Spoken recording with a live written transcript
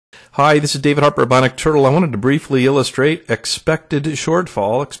Hi, this is David Harper of Bionic Turtle. I wanted to briefly illustrate expected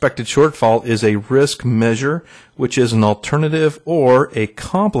shortfall. Expected shortfall is a risk measure, which is an alternative or a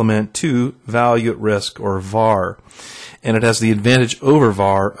complement to value at risk, or VAR. And it has the advantage over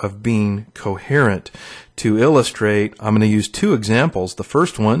VAR of being coherent. To illustrate, I'm going to use two examples. The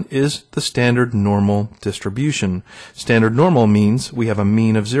first one is the standard normal distribution. Standard normal means we have a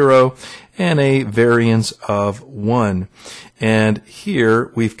mean of 0 and a variance of 1. And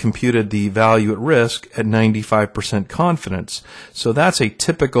here we've computed the value at risk at 95% confidence. So that's a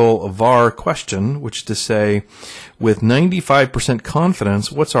typical VAR question, which is to say, with 95%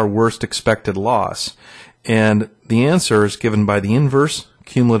 confidence, what's our worst expected loss? And the answer is given by the inverse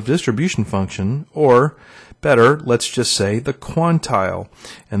cumulative distribution function, or better, let's just say the quantile.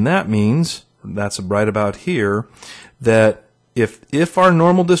 And that means, that's right about here, that if our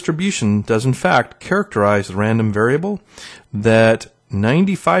normal distribution does in fact characterize the random variable, that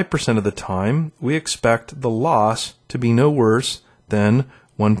 95% of the time we expect the loss to be no worse than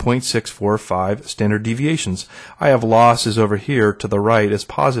 1.645 standard deviations. I have losses over here to the right as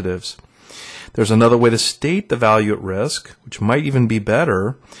positives. There's another way to state the value at risk, which might even be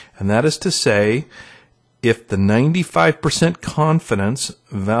better, and that is to say, if the 95% confidence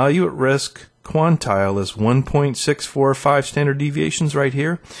value at risk quantile is 1.645 standard deviations right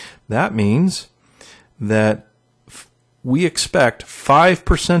here, that means that we expect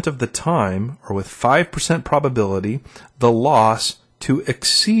 5% of the time, or with 5% probability, the loss to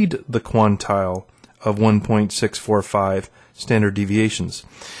exceed the quantile of 1.645 standard deviations.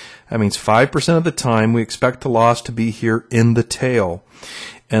 That means 5% of the time we expect the loss to be here in the tail.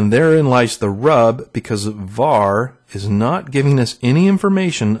 And therein lies the rub, because VAR is not giving us any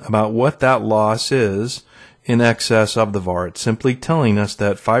information about what that loss is in excess of the VAR. It's simply telling us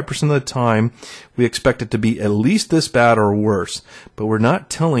that 5% of the time we expect it to be at least this bad or worse. But we're not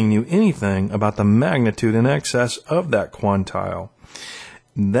telling you anything about the magnitude in excess of that quantile.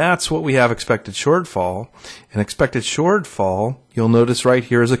 That's what we have expected shortfall. And expected shortfall, you'll notice right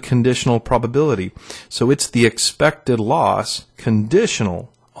here, is a conditional probability. So it's the expected loss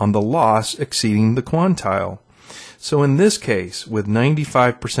conditional on the loss exceeding the quantile. So in this case, with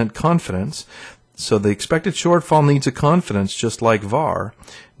 95% confidence, so the expected shortfall needs a confidence just like VAR.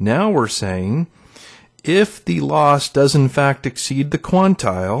 Now we're saying if the loss does in fact exceed the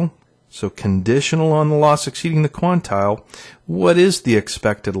quantile, so conditional on the loss exceeding the quantile, what is the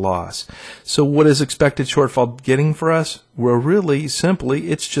expected loss? So what is expected shortfall getting for us? Well, really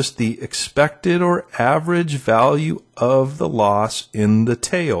simply, it's just the expected or average value of the loss in the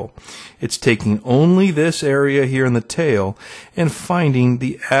tail. It's taking only this area here in the tail and finding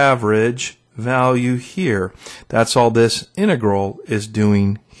the average value here. That's all this integral is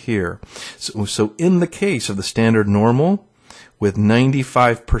doing here. So in the case of the standard normal, with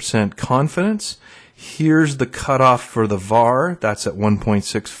 95% confidence, here's the cutoff for the VAR, that's at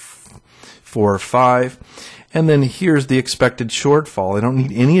 1.645, and then here's the expected shortfall. I don't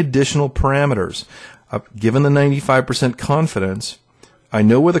need any additional parameters. Given the 95% confidence, I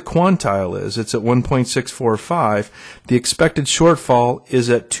know where the quantile is. It's at 1.645. The expected shortfall is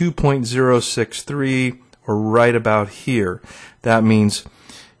at 2.063, or right about here. That means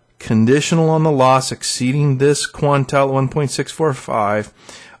conditional on the loss exceeding this quantile 1.645,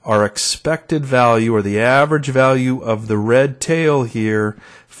 our expected value, or the average value of the red tail here,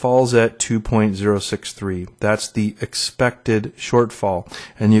 falls at 2.063. That's the expected shortfall.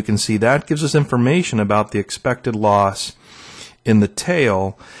 And you can see that gives us information about the expected loss in the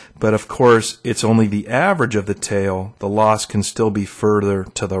tail, but of course it's only the average of the tail. The loss can still be further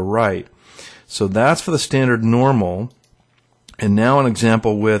to the right. So that's for the standard normal. And now an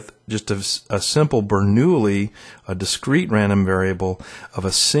example with just a simple Bernoulli, a discrete random variable of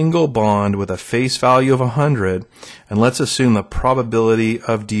a single bond with a face value of 100. And let's assume the probability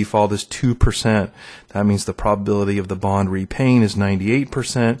of default is 2%. That means the probability of the bond repaying is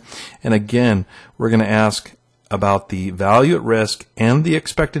 98%. And again, we're going to ask about the value at risk and the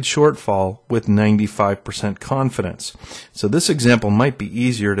expected shortfall with 95% confidence. So this example might be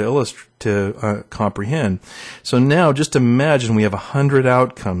easier to comprehend. So now just imagine we have 100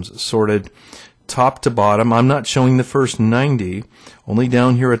 outcomes sorted top to bottom. I'm not showing the first 90, only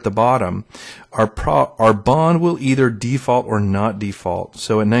down here at the bottom. Our bond will either default or not default.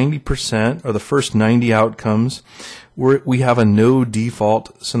 So at 90%, or the first 90 outcomes, we have a no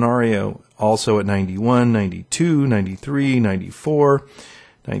default scenario. Also at 91, 92, 93, 94,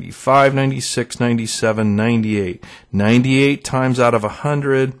 95, 96, 97, 98. 98 times out of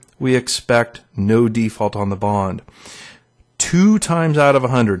 100, we expect no default on the bond. 2 times out of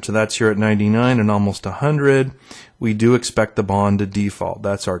 100, so that's here at 99 and almost 100, we do expect the bond to default.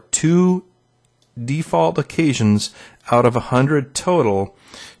 That's our 2 default occasions out of 100 total,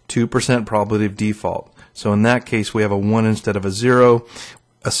 2% probability of default. So in that case, we have a 1 instead of a 0.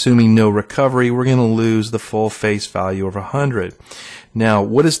 Assuming no recovery, we're going to lose the full face value of 100. Now,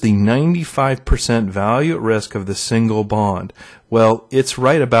 what is the 95% value at risk of the single bond? Well, it's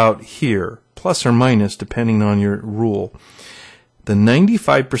right about here, plus or minus, depending on your rule. The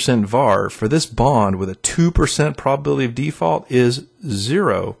 95% VAR for this bond with a 2% probability of default is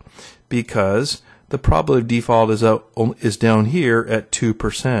 0, because the probability of default is down here at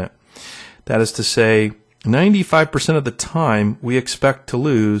 2%. That is to say, 95% of the time we expect to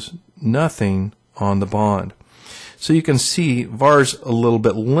lose nothing on the bond. So you can see VAR's a little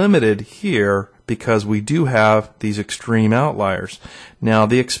bit limited here because we do have these extreme outliers. Now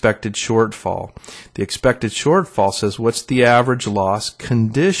the expected shortfall. The expected shortfall says what's the average loss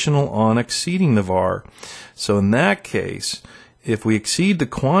conditional on exceeding the VAR. So in that case, if we exceed the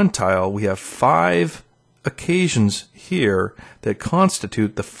quantile, we have 5 occasions here that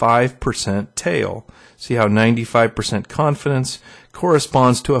constitute the 5% tail. See how 95% confidence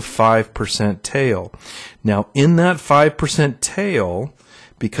corresponds to a 5% tail. Now, in that 5% tail,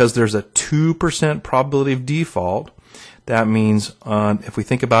 because there's a 2% probability of default, that means if we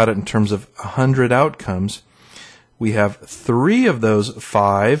think about it in terms of 100 outcomes, we have 3 of those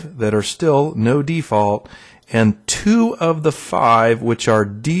 5 that are still no default, and 2 of the 5 which are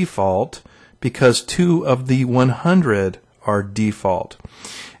default, because 2 of the 100 are default.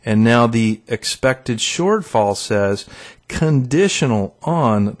 And now the expected shortfall says conditional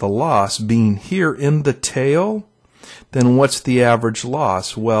on the loss being here in the tail, then what's the average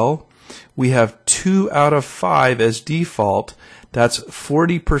loss? Well, we have 2 out of 5 as default. That's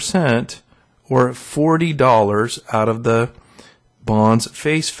 40% or $40 out of the bond's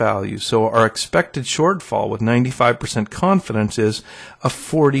face value. So our expected shortfall with 95% confidence is a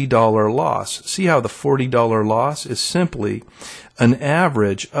 $40 loss. See how the $40 loss is simply an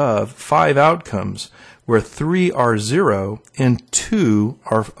average of 5 outcomes where 3 are 0 and 2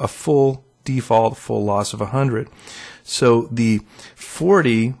 are a full default, full loss of 100. So the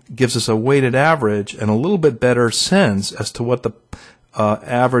 40 gives us a weighted average and a little bit better sense as to what the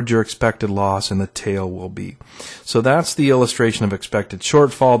average or expected loss in the tail will be. So that's the illustration of expected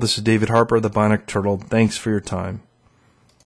shortfall. This is David Harper, the Bionic Turtle. Thanks for your time.